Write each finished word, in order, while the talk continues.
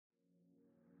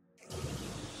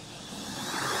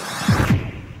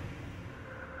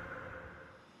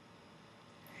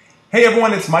Hey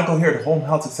everyone, it's Michael here at Home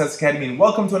Health Success Academy, and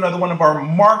welcome to another one of our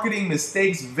marketing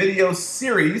mistakes video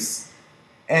series.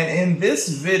 And in this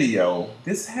video,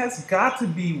 this has got to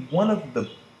be one of the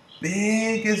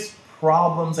biggest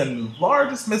problems and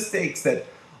largest mistakes that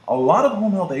a lot of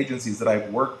home health agencies that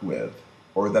I've worked with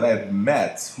or that I've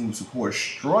met who are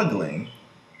struggling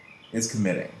is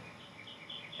committing.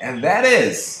 And that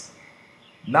is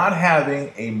not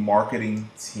having a marketing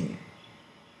team,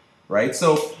 right?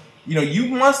 So, you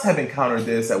must have encountered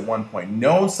this at one point,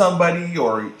 known somebody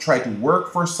or tried to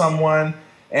work for someone.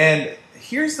 And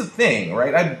here's the thing,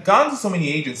 right? I've gone to so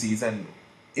many agencies, and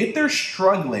if they're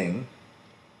struggling,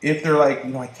 if they're like,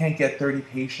 I can't get 30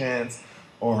 patients,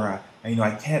 or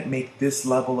I can't make this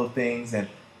level of things,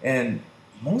 and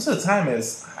most of the time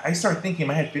is I start thinking in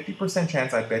my head, 50%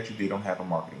 chance I bet you they don't have a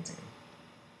marketing team.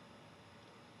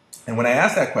 And when I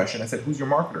ask that question, I said, who's your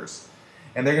marketers?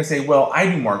 And they're gonna say, well, I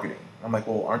do marketing. I'm like,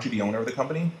 well, aren't you the owner of the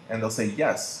company? And they'll say,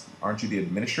 yes. Aren't you the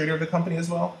administrator of the company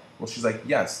as well? Well, she's like,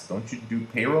 yes. Don't you do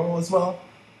payroll as well?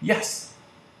 Yes.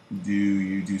 Do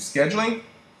you do scheduling?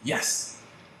 Yes.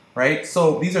 Right?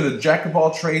 So these are the jack of all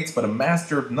trades, but a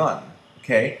master of none.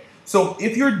 Okay? So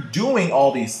if you're doing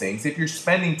all these things, if you're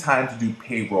spending time to do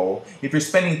payroll, if you're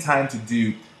spending time to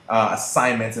do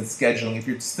assignments and scheduling, if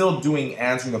you're still doing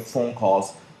answering of phone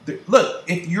calls, look,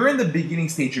 if you're in the beginning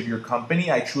stage of your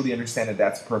company, I truly understand that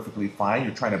that's perfectly fine.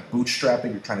 You're trying to bootstrap it,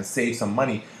 you're trying to save some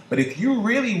money. But if you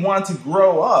really want to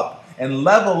grow up and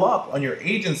level up on your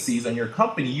agencies, on your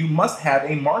company, you must have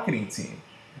a marketing team.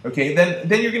 Okay, then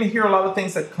you're going to hear a lot of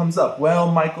things that comes up.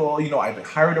 Well, Michael, I've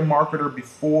hired a marketer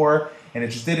before and it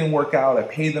just didn't work out. I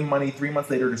paid them money. 3 months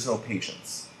later, there's no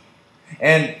patients.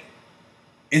 And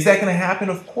is that going to happen?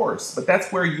 Of course, but that's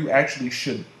where you actually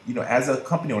should, as a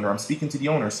company owner, I'm speaking to the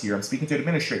owners here, I'm speaking to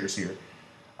administrators here.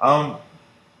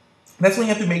 That's when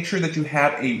you have to make sure that you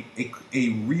have a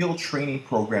real training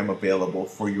program available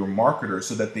for your marketers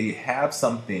so that they have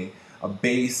something, a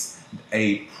base,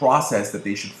 a process that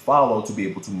they should follow to be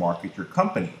able to market your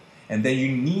company. And then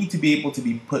you need to be able to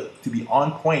be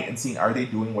on point and seeing, are they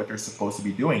doing what they're supposed to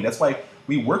be doing? That's why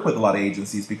we work with a lot of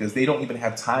agencies, because they don't even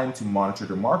have time to monitor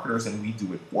their marketers, and we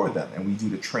do it for them and we do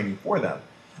the training for them.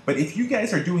 But if you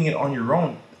guys are doing it on your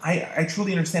own, I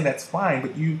truly understand that's fine.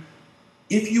 But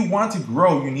if you want to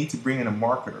grow, you need to bring in a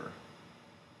marketer,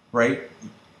 right?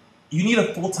 You need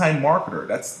a full-time marketer.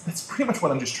 That's pretty much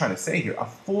what I'm just trying to say here. A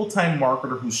full-time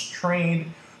marketer who's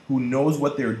trained, who knows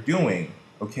what they're doing,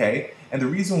 okay? And the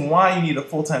reason why you need a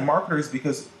full-time marketer is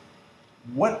because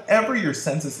whatever your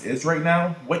census is right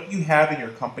now, what you have in your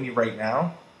company right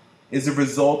now is a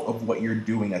result of what you're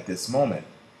doing at this moment.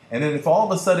 And then if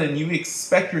all of a sudden you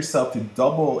expect yourself to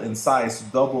double in size, to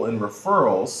double in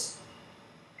referrals,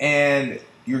 and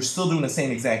you're still doing the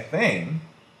same exact thing,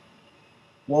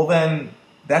 well then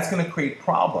that's going to create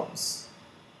problems.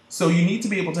 So you need to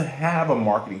be able to have a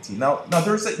marketing team. Now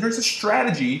there's a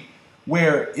strategy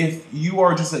where if you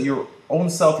are just your own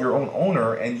self, your own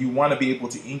owner, and you want to be able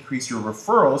to increase your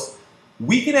referrals,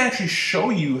 we can actually show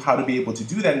you how to be able to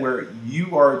do that, where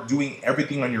you are doing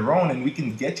everything on your own and we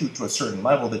can get you to a certain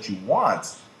level that you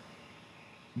want.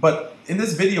 But in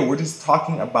this video, we're just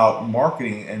talking about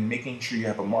marketing and making sure you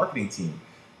have a marketing team.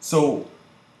 So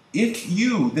if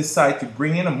you decide to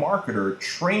bring in a marketer,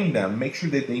 train them, make sure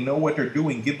that they know what they're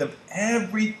doing, give them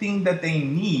everything that they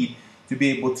need to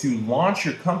be able to launch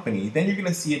your company, then you're going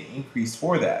to see an increase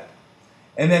for that.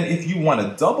 And then if you want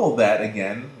to double that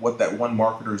again, what that one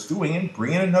marketer is doing, and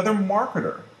bring in another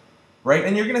marketer, right?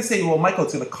 And you're going to say, well, Michael,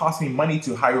 it's going to cost me money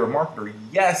to hire a marketer.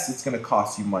 Yes, it's going to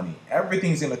cost you money.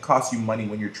 Everything's going to cost you money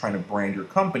when you're trying to brand your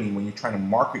company, when you're trying to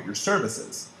market your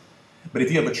services. But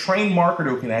if you have a trained marketer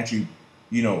who can actually,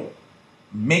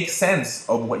 make sense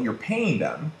of what you're paying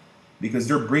them, because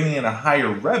they're bringing in a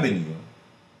higher revenue,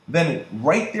 then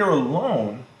right there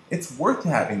alone, it's worth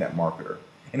having that marketer.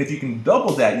 And if you can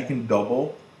double that, you can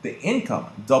double the income,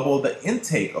 double the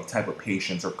intake of type of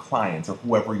patients or clients or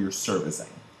whoever you're servicing.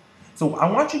 So I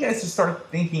want you guys to start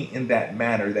thinking in that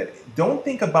manner, that don't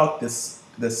think about the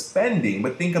spending,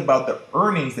 but think about the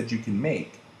earnings that you can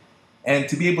make. And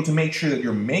to be able to make sure that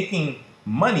you're making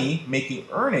money, making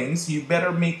earnings, you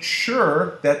better make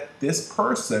sure that this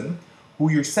person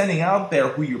who you're sending out there,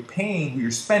 who you're paying, who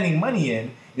you're spending money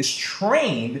in, is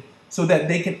trained so that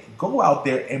they can go out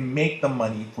there and make the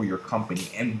money for your company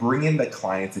and bring in the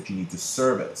clients that you need to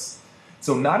service.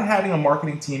 So not having a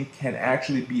marketing team can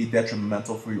actually be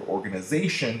detrimental for your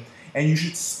organization, and you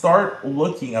should start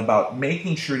looking about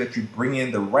making sure that you bring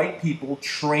in the right people,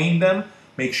 train them,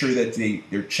 make sure that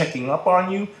they're checking up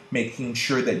on you, making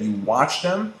sure that you watch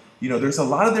them, You know, there's a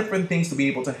lot of different things to be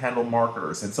able to handle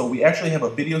marketers. And so we actually have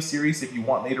a video series, if you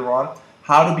want later on,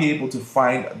 how to be able to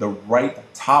find the right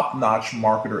top-notch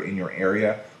marketer in your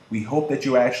area. We hope that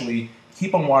you actually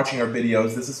keep on watching our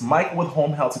videos. This is Michael with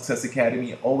Home Health Success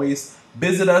Academy. Always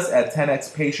visit us at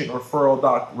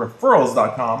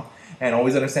 10xpatientreferrals.com, and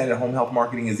always understand that home health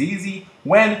marketing is easy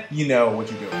when you know what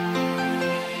you're doing.